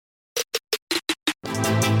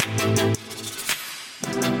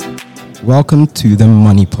Welcome to the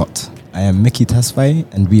MoneyPot. I am Mickey Tasfai,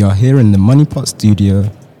 and we are here in the MoneyPot studio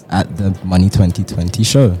at the Money 2020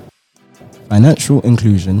 show. Financial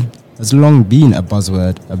inclusion has long been a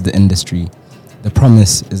buzzword of the industry. The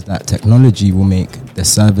promise is that technology will make the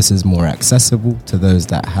services more accessible to those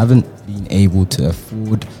that haven't been able to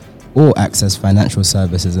afford or access financial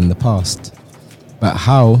services in the past. But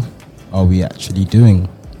how are we actually doing?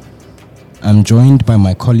 I'm joined by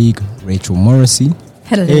my colleague, Rachel Morrissey.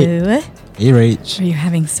 Hello. Hey, Rach. Are you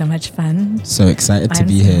having so much fun? So excited to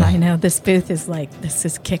be here. I know. This booth is this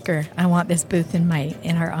is kicker. I want this booth in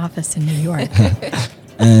our office in New York.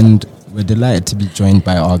 And we're delighted to be joined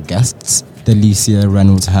by our guests, Delicia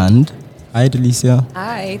Reynolds. Hi, Delicia.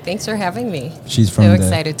 Hi, thanks for having me. She's from so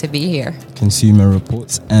excited to be here. Consumer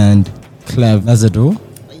Reports, and Cleve Mesidor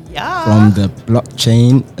from the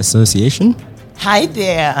Blockchain Association. Hi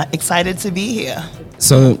there. Excited to be here.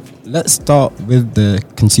 So let's start with the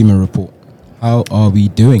Consumer Report. How are we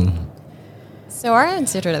doing? So our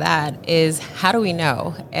answer to that is, how do we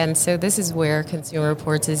know? And so this is where Consumer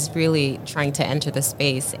Reports is really trying to enter the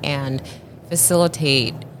space and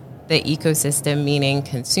facilitate the ecosystem, meaning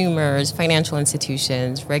consumers, financial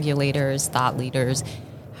institutions, regulators, thought leaders.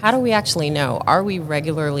 How do we actually know? Are we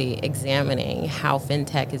regularly examining how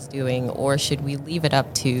fintech is doing, or should we leave it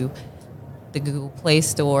up to the Google Play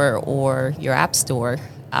Store or your App Store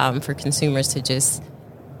for consumers to just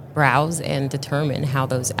browse and determine how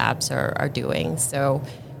those apps are doing? So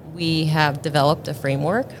we have developed a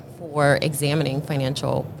framework for examining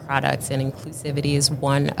financial products, and inclusivity is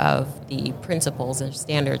one of the principles and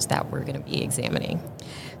standards that we're going to be examining.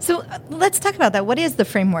 So let's talk about that. What is the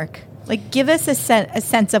framework? Give us a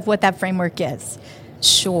sense of what that framework is.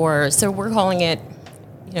 Sure. So we're calling it,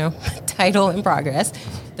 title in progress,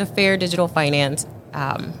 the Fair Digital Finance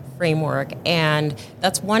Framework. And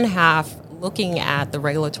that's one half looking at the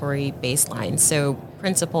regulatory baseline. So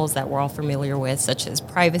principles that we're all familiar with, such as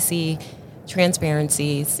privacy,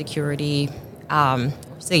 transparency, security,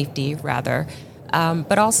 safety rather.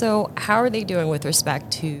 But also, how are they doing with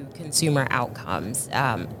respect to consumer outcomes,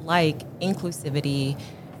 like inclusivity,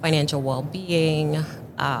 financial well-being,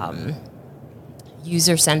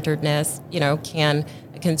 user-centeredness? Can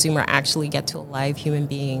a consumer actually get to a live human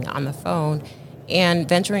being on the phone? And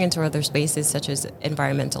venturing into other spaces such as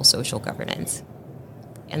environmental social governance.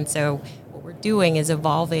 And so what we're doing is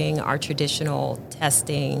evolving our traditional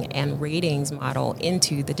testing and ratings model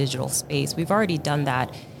into the digital space. We've already done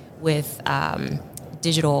that with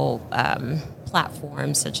digital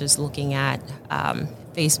platforms, such as looking at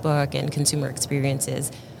Facebook and consumer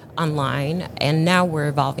experiences online. And now we're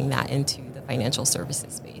evolving that into the financial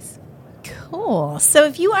services space. Cool. So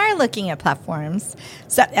if you are looking at platforms,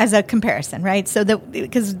 so as a comparison, right? So that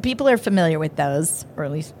because people are familiar with those, or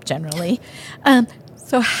at least generally.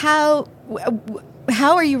 So how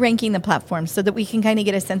are you ranking the platforms so that we can kind of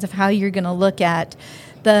get a sense of how you're going to look at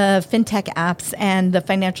the fintech apps and the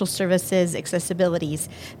financial services accessibilities?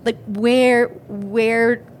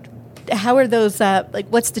 How are those,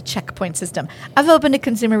 what's the checkpoint system? I've opened a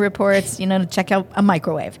Consumer Reports, to check out a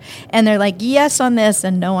microwave. And they're like, yes on this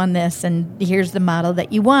and no on this. And here's the model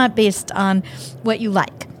that you want based on what you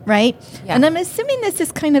like, right? Yeah. And I'm assuming this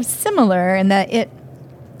is kind of similar in that it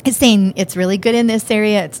is saying it's really good in this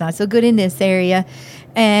area, it's not so good in this area,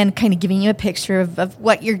 and kind of giving you a picture of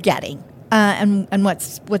what you're getting. And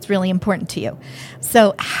what's really important to you.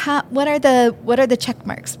 So, what are the check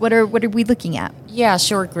marks? What are we looking at? Yeah,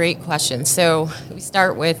 sure, great question. So we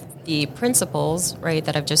start with the principles, right,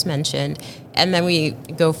 that I've just mentioned, and then we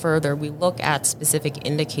go further. We look at specific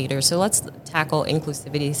indicators. So let's tackle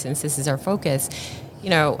inclusivity since this is our focus.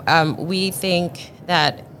 We think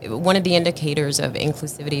that one of the indicators of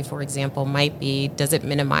inclusivity, for example, might be, does it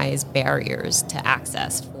minimize barriers to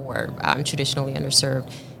access for traditionally underserved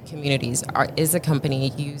communities? Is a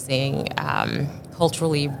company using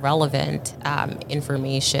culturally relevant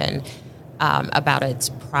information about its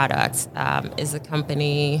products? Is a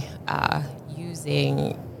company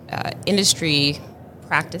using industry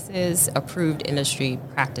practices, approved industry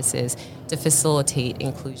practices to facilitate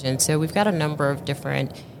inclusion? So we've got a number of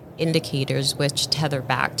different indicators which tether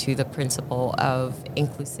back to the principle of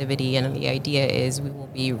inclusivity, and the idea is we will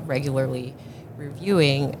be regularly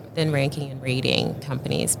reviewing, then ranking and rating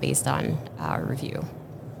companies based on our review.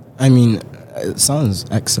 I mean, it sounds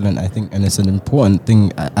excellent, I think, and it's an important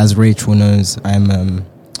thing. As Rachel knows, I'm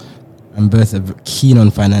both keen on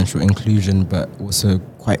financial inclusion, but also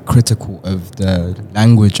quite critical of the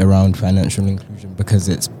language around financial inclusion because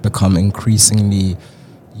it's become increasingly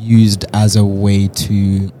used as a way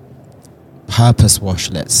to purpose wash,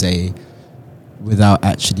 let's say, without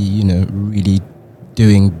actually, really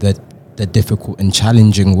doing the the difficult and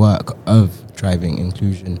challenging work of driving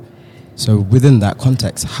inclusion. So within that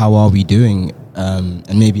context, how are we doing?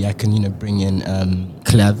 And maybe I can, bring in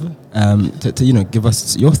Cleve to give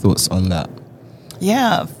us your thoughts on that.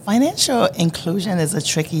 Yeah, financial inclusion is a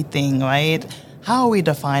tricky thing, right? How are we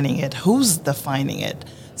defining it? Who's defining it?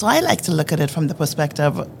 So I like to look at it from the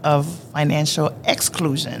perspective of financial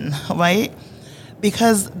exclusion, right?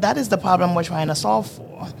 Because that is the problem we're trying to solve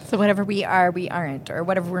for. So whatever we are, we aren't, or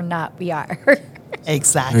whatever we're not, we are.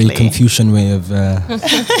 Exactly. Very Confucian way of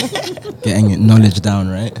getting knowledge down,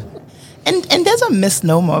 right? And there's a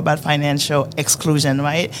misnomer about financial exclusion,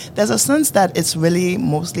 right? There's a sense that it's really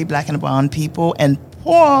mostly black and brown people and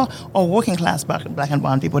poor or working class black and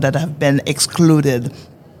brown people that have been excluded.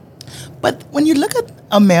 But when you look at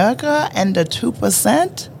America and the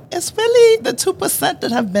 2%, it's really the 2%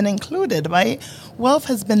 that have been included, right? Wealth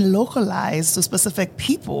has been localized to specific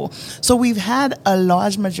people. So we've had a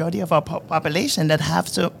large majority of our population that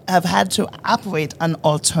have had to operate on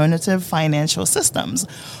alternative financial systems.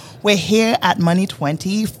 We're here at Money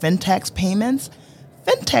 20, fintechs payments.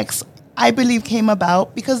 Fintechs, I believe, came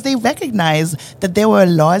about because they recognized that there were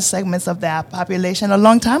large segments of their population a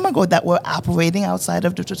long time ago that were operating outside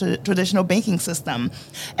of the traditional banking system.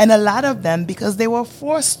 And a lot of them because they were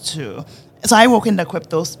forced to. So I work in the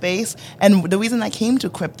crypto space, and the reason I came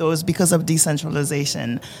to crypto is because of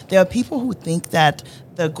decentralization. There are people who think that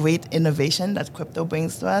the great innovation that crypto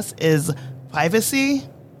brings to us is privacy.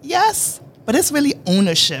 Yes, but it's really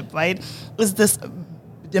ownership, right? It's this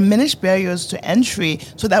diminished barriers to entry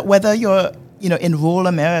so that whether you're in rural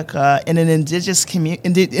America, in an indigenous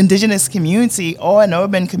community or an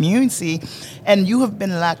urban community, and you have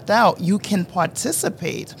been locked out, you can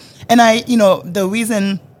participate. And the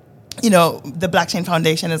reason the Blockchain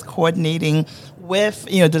Foundation is coordinating with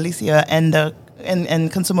Delicia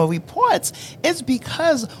and Consumer Reports is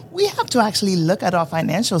because we have to actually look at our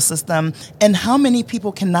financial system and how many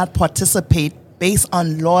people cannot participate based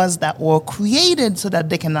on laws that were created so that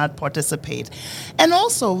they cannot participate. And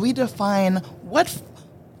also redefine what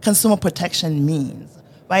consumer protection means,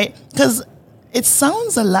 right? Because it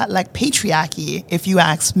sounds a lot like patriarchy, if you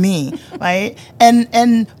ask me, right?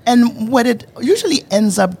 And what it usually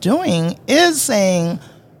ends up doing is saying,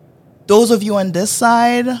 those of you on this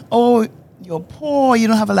side, oh, you're poor, you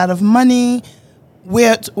don't have a lot of money,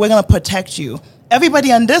 we're going to protect you.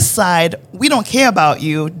 Everybody on this side, we don't care about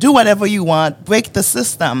you. Do whatever you want. Break the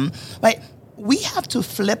system. Right? We have to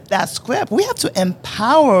flip that script. We have to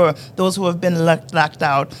empower those who have been locked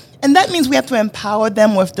out. And that means we have to empower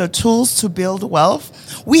them with the tools to build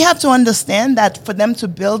wealth. We have to understand that for them to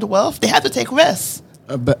build wealth, they have to take risks.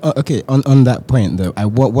 Okay, on that point though,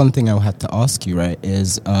 one thing I had to ask you, right,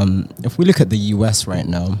 is if we look at the US right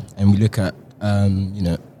now and we look at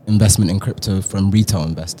investment in crypto from retail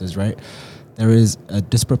investors, right? There is a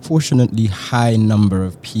disproportionately high number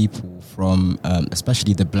of people from,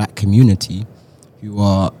 especially the black community, who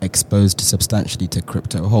are exposed substantially to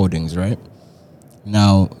crypto holdings, right?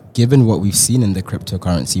 Now, given what we've seen in the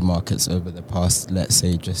cryptocurrency markets over the past, let's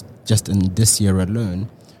say, just in this year alone,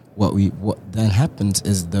 what then happens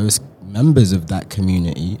is those members of that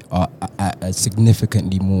community are at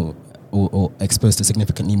significantly more or exposed to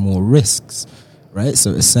significantly more risks, right?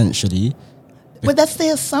 So essentially. But that's the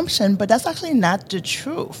assumption, but that's actually not the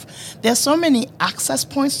truth. There's so many access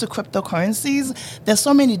points to cryptocurrencies. There's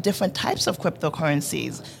so many different types of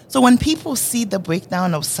cryptocurrencies. So when people see the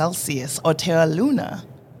breakdown of Celsius or Terra Luna,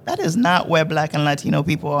 that is not where Black and Latino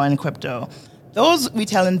people are in crypto. Those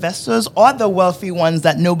retail investors are the wealthy ones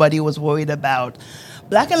that nobody was worried about.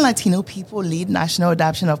 Black and Latino people lead national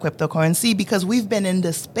adoption of cryptocurrency because we've been in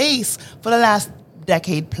this space for the last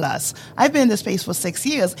decade plus. I've been in this space for 6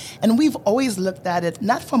 years, and we've always looked at it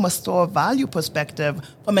not from a store value perspective,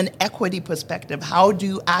 from an equity perspective. How do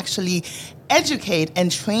you actually educate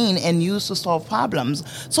and train and use to solve problems?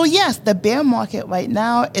 So yes, the bear market right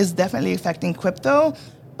now is definitely affecting crypto,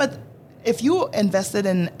 but if you invested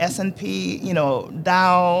in S&P,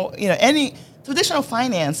 Dow, any traditional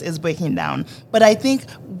finance is breaking down. But I think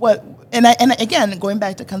and again, going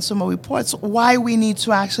back to Consumer Reports, why we need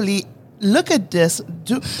to actually look at this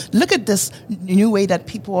new way that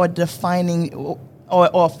people are defining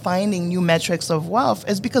or finding new metrics of wealth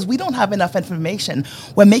is because we don't have enough information.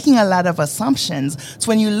 We're making a lot of assumptions. So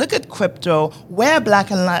when you look at crypto, where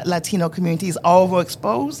Black and Latino communities are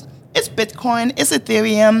overexposed, it's Bitcoin, it's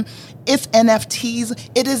Ethereum, it's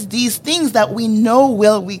NFTs. It is these things that we know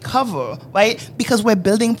will recover, right? Because we're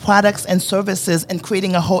building products and services and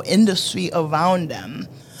creating a whole industry around them.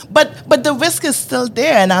 But the risk is still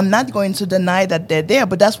there, and I'm not going to deny that they're there.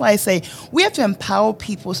 But that's why I say we have to empower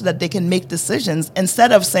people so that they can make decisions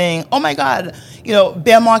instead of saying, "Oh my God,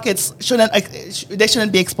 bear markets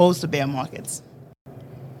shouldn't be exposed to bear markets."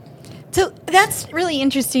 So that's really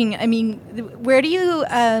interesting. I mean, where do you?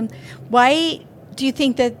 Why do you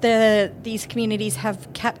think that these communities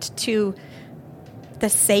have kept to the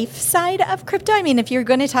safe side of crypto? I mean, if you're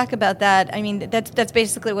going to talk about that, I mean, that's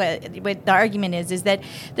basically what the argument is that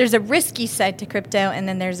there's a risky side to crypto and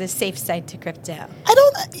then there's a safe side to crypto.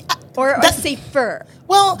 Or safer.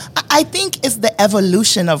 Well, I think it's the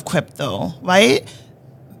evolution of crypto, right?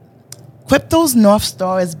 Crypto's North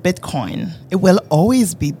Star is Bitcoin. It will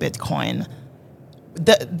always be Bitcoin.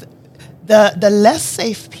 The less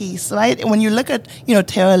safe piece, right? When you look at,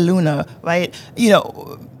 Terra Luna, right?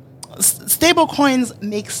 Stable coins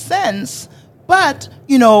make sense, but,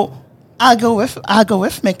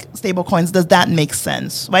 algorithmic stable coins, does that make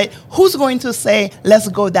sense, right? Who's going to say, let's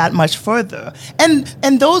go that much further?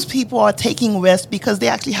 And those people are taking risks because they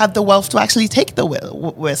actually have the wealth to actually take the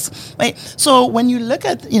risk, right? So when you look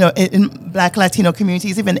at, in Black Latino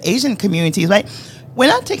communities, even Asian communities, right? We're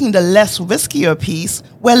not taking the less riskier piece.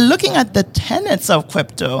 We're looking at the tenets of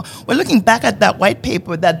crypto. We're looking back at that white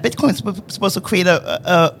paper that Bitcoin is supposed to create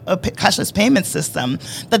a cashless payment system,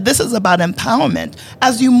 that this is about empowerment.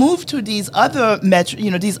 As you move to these other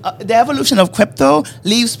the evolution of crypto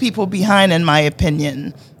leaves people behind, in my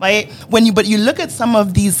opinion, right? But you look at some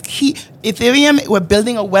of these key, Ethereum, we're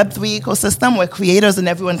building a Web3 ecosystem where creators and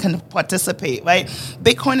everyone can participate, right?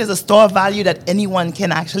 Bitcoin is a store of value that anyone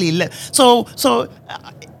can actually live. So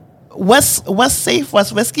what's safe,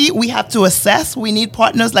 what's risky, we have to assess. We need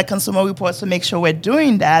partners like Consumer Reports to make sure we're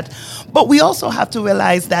doing that. But we also have to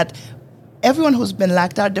realize that everyone who's been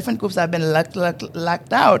locked out, different groups that have been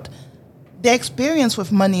locked out, their experience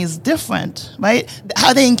with money is different, right?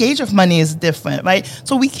 How they engage with money is different, right?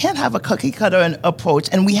 So we can't have a cookie cutter approach,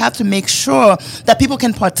 and we have to make sure that people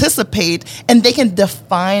can participate and they can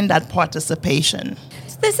define that participation.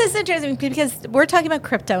 This is interesting because we're talking about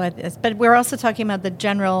crypto at this, but we're also talking about the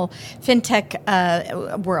general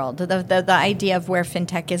fintech world, the idea of where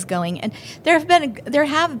fintech is going. And there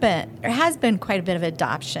has been quite a bit of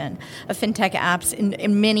adoption of fintech apps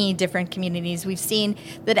in many different communities. We've seen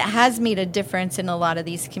that it has made a difference in a lot of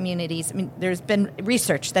these communities. I mean, there's been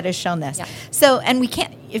research that has shown this. Yeah. So, and we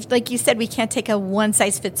can't, like you said, we can't take a one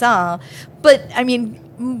size fits all. But I mean,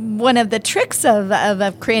 one of the tricks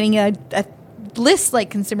of creating a list like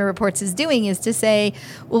Consumer Reports is doing is to say,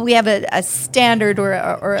 well, we have a standard or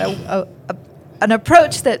an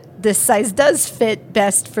approach that this size does fit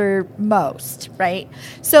best for most, right?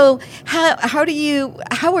 So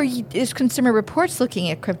is Consumer Reports looking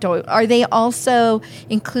at crypto? Are they also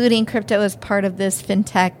including crypto as part of this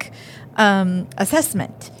fintech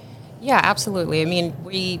assessment? Yeah, absolutely. I mean,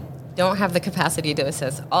 we don't have the capacity to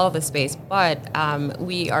assess all the space, but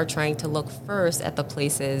we are trying to look first at the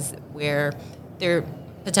places where there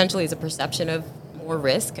potentially is a perception of more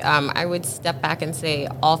risk. I would step back and say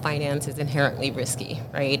all finance is inherently risky,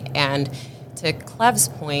 right? And to Cleve's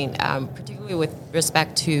point, particularly with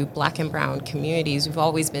respect to Black and brown communities, we've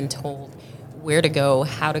always been told where to go,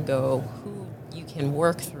 how to go, who you can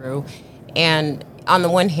work through. And on the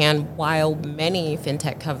one hand, while many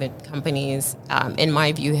fintech companies, in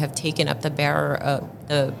my view, have taken up the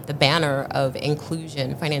banner of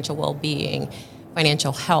inclusion, financial well-being,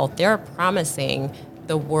 financial health, they're promising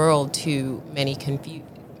the world to many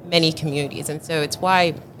communities. And so it's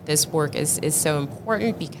why this work is so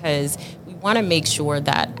important, because we want to make sure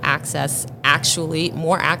that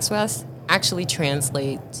more access actually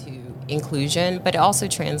translates to inclusion, but it also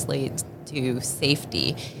translates to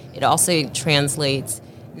safety. It also translates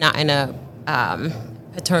not in a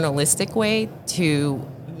paternalistic way to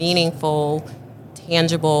meaningful,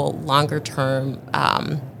 tangible, longer-term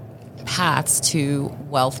paths to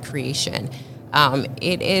wealth creation.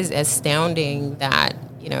 It is astounding that,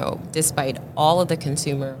 despite all of the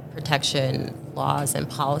consumer protection laws and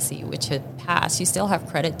policy which had passed, you still have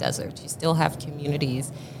credit deserts. You still have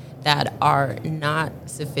communities that are not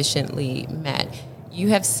sufficiently met. You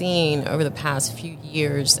have seen over the past few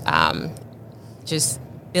years just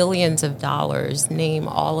billions of dollars, name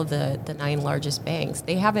all of the 9 largest banks.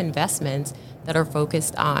 They have investments that are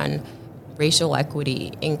focused on racial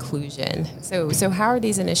equity, inclusion. So how are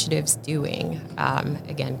these initiatives doing?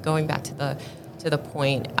 Again, going back to the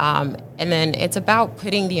point. And then it's about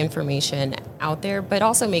putting the information out there, but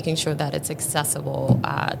also making sure that it's accessible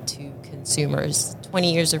to consumers.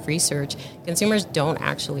 20 years of research, consumers don't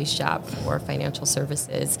actually shop for financial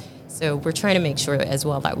services So we're trying to make sure as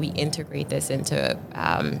well that we integrate this into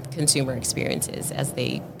consumer experiences as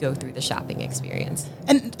they go through the shopping experience.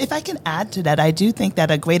 And if I can add to that, I do think that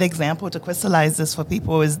a great example to crystallize this for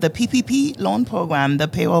people is the PPP loan program, the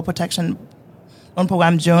payroll protection loan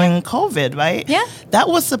program during COVID, right? Yeah. That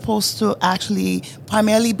was supposed to actually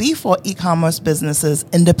primarily be for e-commerce businesses,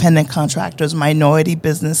 independent contractors, minority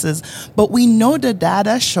businesses. But we know the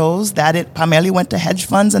data shows that it primarily went to hedge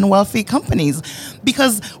funds and wealthy companies.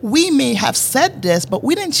 Because we may have said this, but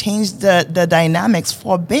we didn't change the dynamics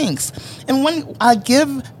for banks. And when I give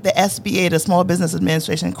the SBA, the Small Business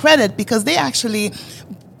Administration, credit because they actually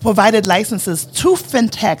provided licenses to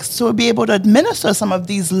fintechs to be able to administer some of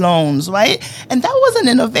these loans, right? And that was an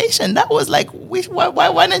innovation. That was like,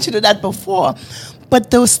 why didn't you do that before? But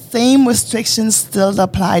those same restrictions still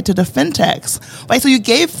apply to the fintechs, right? So you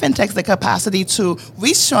gave fintechs the capacity to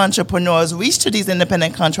reach to entrepreneurs, reach to these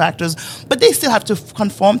independent contractors, but they still have to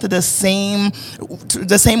conform to the same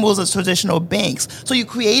rules as traditional banks. So you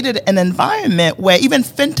created an environment where even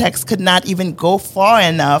fintechs could not even go far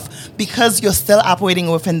enough because you're still operating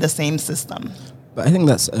within the same system. But I think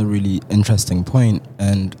that's a really interesting point,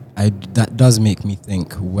 and that does make me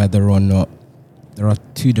think whether or not there are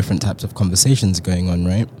two different types of conversations going on,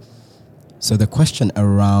 right? So the question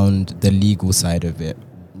around the legal side of it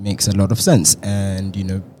makes a lot of sense. And,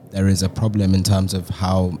 there is a problem in terms of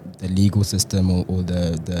how the legal system or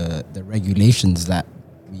the regulations that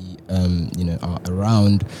we, are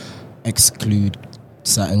around exclude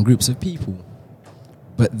certain groups of people.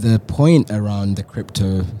 But the point around the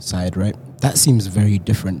crypto side, right, that seems very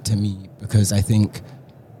different to me, because I think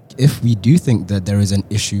if we do think that there is an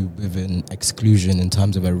issue with an exclusion in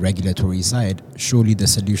terms of a regulatory side, surely the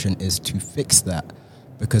solution is to fix that.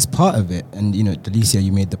 Because part of it, and Delicia,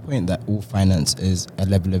 you made the point that all finance is a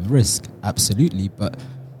level of risk, absolutely, but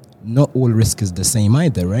not all risk is the same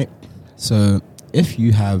either, right? So if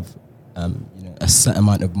you have a set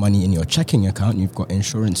amount of money in your checking account, you've got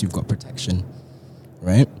insurance, you've got protection,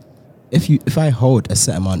 right? If I hold a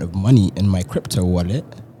set amount of money in my crypto wallet,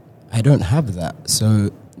 I don't have that.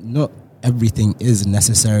 So not everything is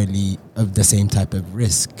necessarily of the same type of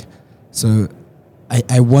risk. So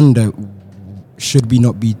I wonder, should we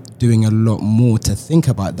not be doing a lot more to think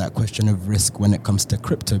about that question of risk when it comes to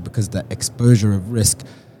crypto? Because the exposure of risk,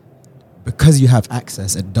 because you have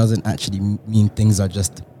access, it doesn't actually mean things are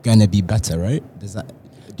just going to be better, right? Do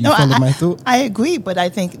you follow my thought? I agree, but I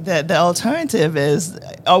think the alternative is,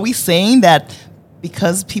 are we saying that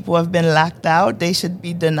because people have been locked out, they should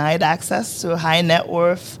be denied access to high net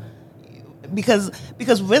worth? Because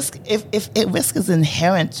risk, if risk is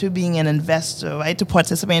inherent to being an investor, right, to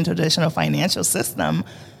participate in traditional financial system,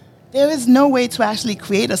 there is no way to actually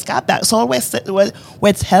create a stopgap. So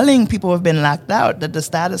we're telling people who have been locked out that the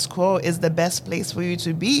status quo is the best place for you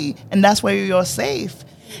to be, and that's where you're safe.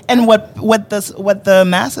 And what the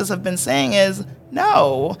masses have been saying is,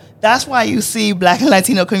 no. That's why you see Black and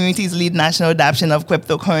Latino communities lead national adoption of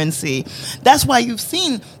cryptocurrency. That's why you've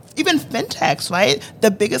seen even fintechs, right?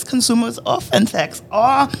 The biggest consumers of fintechs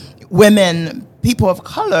are women, people of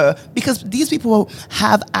color, because these people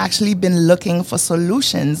have actually been looking for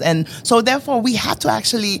solutions. And so therefore we have to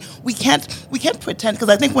actually, we can't pretend, because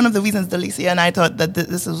I think one of the reasons Delicia and I thought that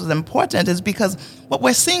this was important is because what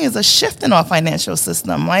we're seeing is a shift in our financial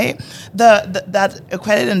system, right? That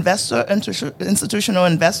accredited investor, institutional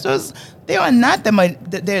investors, they are not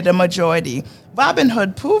they're the majority.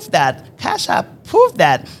 Robinhood proved that. Cash App proved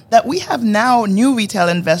that we have now new retail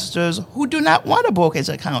investors who do not want a brokerage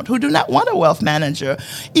account, who do not want a wealth manager.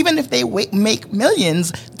 Even if they make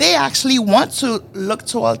millions, they actually want to look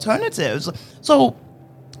to alternatives. So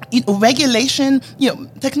regulation,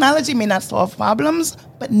 technology may not solve problems,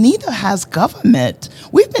 but neither has government.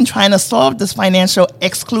 We've been trying to solve this financial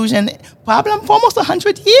exclusion problem for almost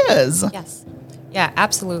 100 years. Yes. Yeah,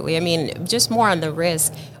 absolutely. I mean, just more on the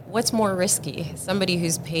risk. What's more risky? Somebody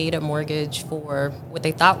who's paid a mortgage for what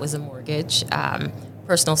they thought was a mortgage.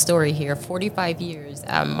 Personal story here, 45 years.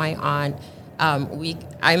 My aunt,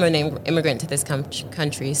 I'm an immigrant to this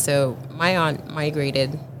country, so my aunt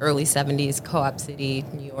migrated early 70s, Co-op City,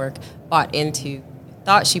 New York,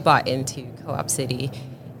 thought she bought into Co-op City,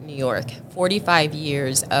 New York. 45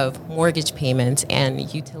 years of mortgage payments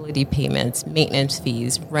and utility payments, maintenance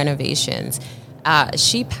fees, renovations.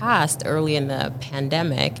 She passed early in the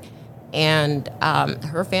pandemic, and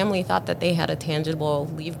her family thought that they had a tangible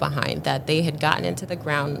leave behind, that they had gotten into the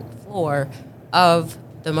ground floor of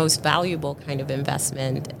the most valuable kind of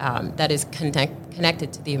investment that is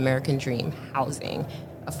connected to the American dream: housing,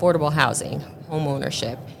 affordable housing, home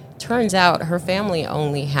ownership. turns out her family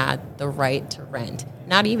only had the right to rent.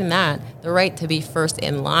 Not even that, the right to be first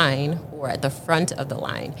in line or at the front of the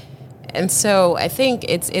line. And so I think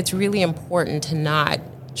it's really important to not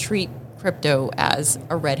treat crypto as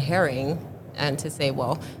a red herring and to say,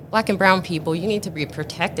 well, Black and brown people, you need to be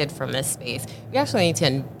protected from this space. We actually need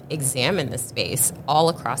to examine the space all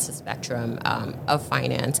across the spectrum of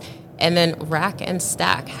finance and then rack and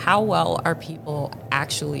stack. How well are people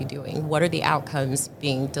actually doing? What are the outcomes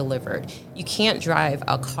being delivered? You can't drive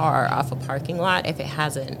a car off a parking lot if it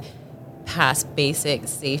hasn't passed basic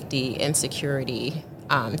safety and security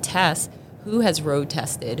tests. Who has road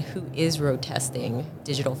tested? Who is road testing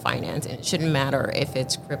digital finance? And it shouldn't matter if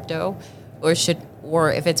it's crypto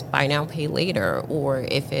or if it's buy now, pay later, or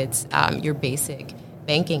if it's your basic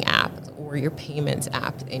banking app or your payments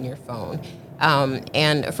app in your phone.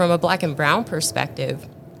 And from a Black and brown perspective,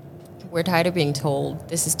 we're tired of being told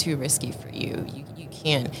this is too risky for you. You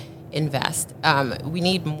can't invest. We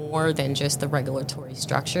need more than just the regulatory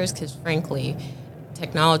structures, because frankly,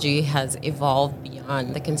 technology has evolved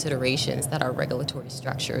beyond the considerations that our regulatory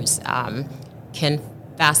structures can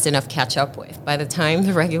fast enough catch up with. By the time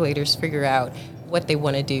the regulators figure out what they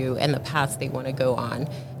want to do and the paths they want to go on,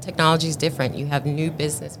 technology is different. You have new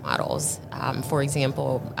business models. For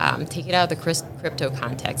example, take it out of the crypto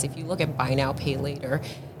context. If you look at buy now, pay later,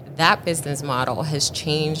 that business model has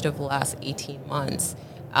changed over the last 18 months.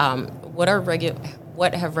 What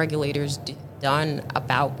have regulators done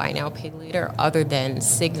about buy now, pay later other than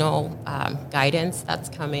signal guidance that's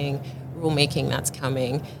coming, rulemaking that's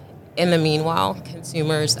coming? In the meanwhile,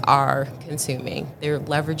 consumers are consuming. They're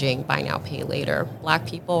leveraging buy now, pay later. Black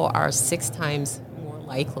people are 6 times more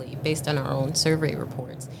likely, based on our own survey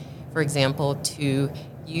reports, for example, to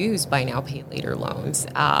use buy now, pay later loans.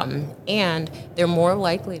 And they're more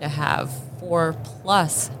likely to have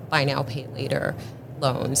 4+ buy now, pay later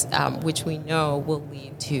loans, which we know will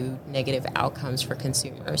lead to negative outcomes for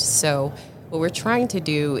consumers. So what we're trying to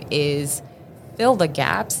do is fill the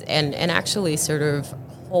gaps and actually sort of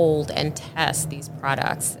hold and test these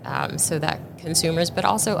products so that consumers, but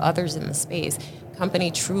also others in the space,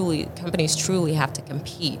 companies truly have to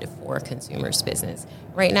compete for consumers' business.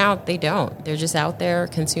 Right now, they don't. They're just out there.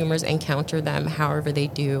 Consumers encounter them however they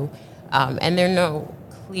do. And there are no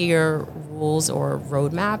clear rules or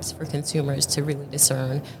roadmaps for consumers to really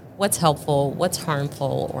discern what's helpful, what's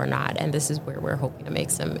harmful or not. And this is where we're hoping to make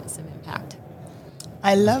some impact.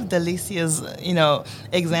 I love Delicia's,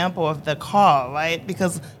 example of the car, right?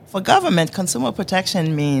 Because for government, consumer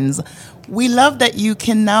protection means we love that you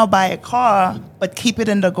can now buy a car, but keep it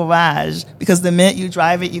in the garage because the minute you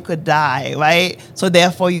drive it, you could die, right? So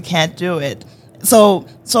therefore, you can't do it. So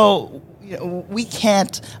we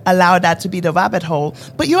can't allow that to be the rabbit hole.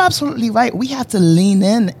 But you're absolutely right. We have to lean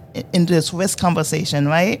in this risk conversation,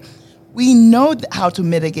 right? We know how to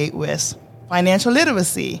mitigate risk. Financial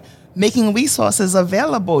literacy, making resources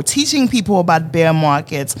available, teaching people about bear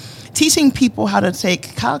markets, teaching people how to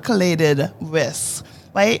take calculated risks,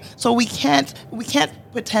 right? So we can't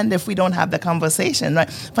pretend if we don't have the conversation, right?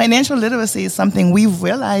 Financial literacy is something we've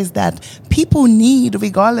realized that people need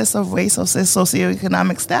regardless of race or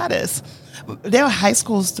socioeconomic status. There are high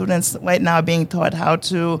school students right now being taught how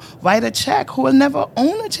to write a check who will never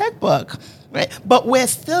own a checkbook. Right. But we're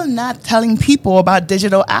still not telling people about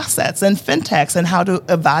digital assets and fintechs and how to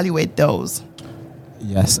evaluate those.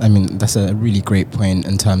 Yes, I mean, that's a really great point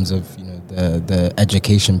in terms of the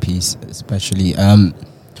education piece, especially.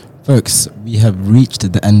 Folks, we have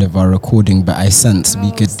reached the end of our recording, but I sense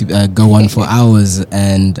we could go on for hours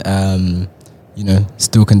and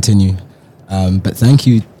still continue. But thank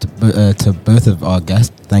you to both of our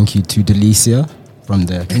guests. Thank you to Delicia from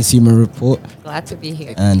the Consumer Report. Glad to be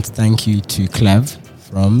here. And thank you to Cleve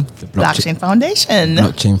from the Blockchain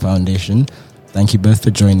Foundation. Thank you both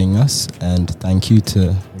for joining us, and thank you to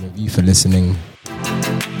all of you for listening